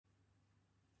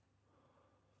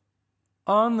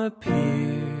on the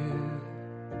pier,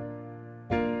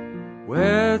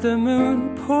 where the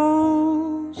moon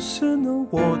pulls in the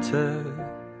water,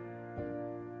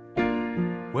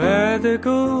 where the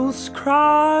gulls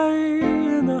cry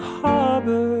in the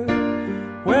harbour,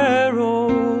 where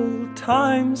all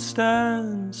time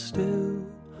stands still,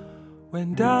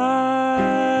 when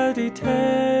Daddy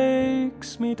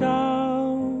takes me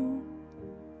down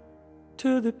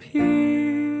to the pier.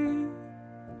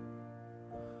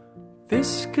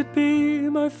 This could be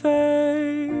my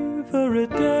favourite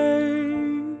day.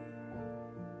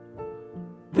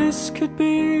 This could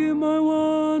be my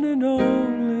one and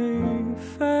only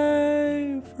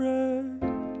favourite.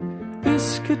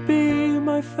 This could be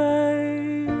my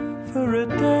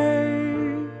favourite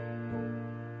day.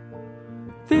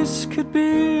 This could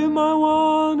be my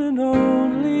one and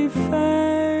only favourite.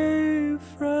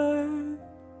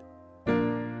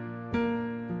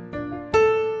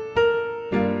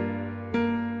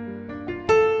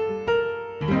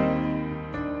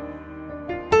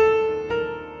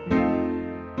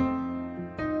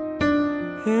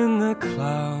 In the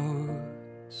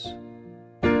clouds,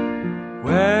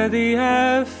 where the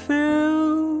air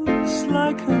feels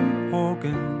like an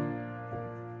organ,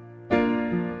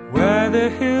 where the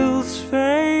hills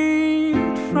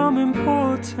fade from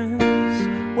importance,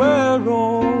 where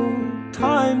all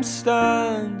time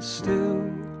stands still,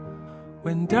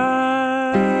 when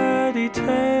Daddy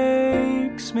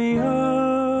takes me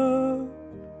up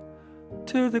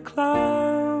to the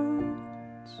clouds.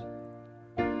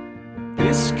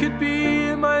 This could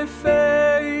be my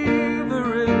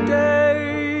favourite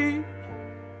day.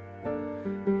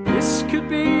 This could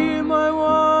be my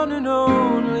one and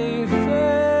only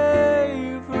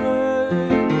favourite.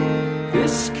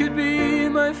 This could be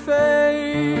my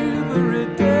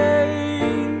favourite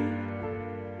day.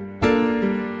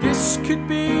 This could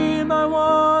be my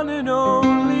one and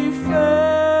only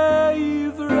favourite.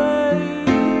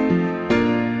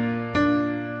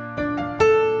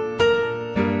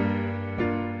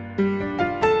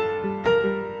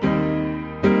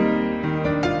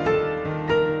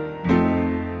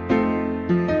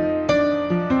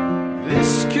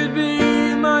 This could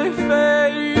be my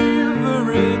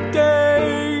favourite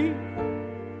day.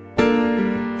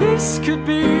 This could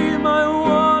be my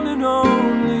one and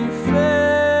only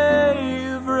favourite.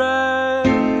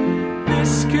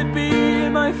 This could be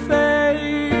my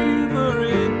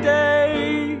favourite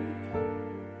day.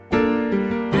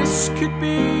 This could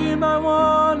be my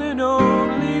one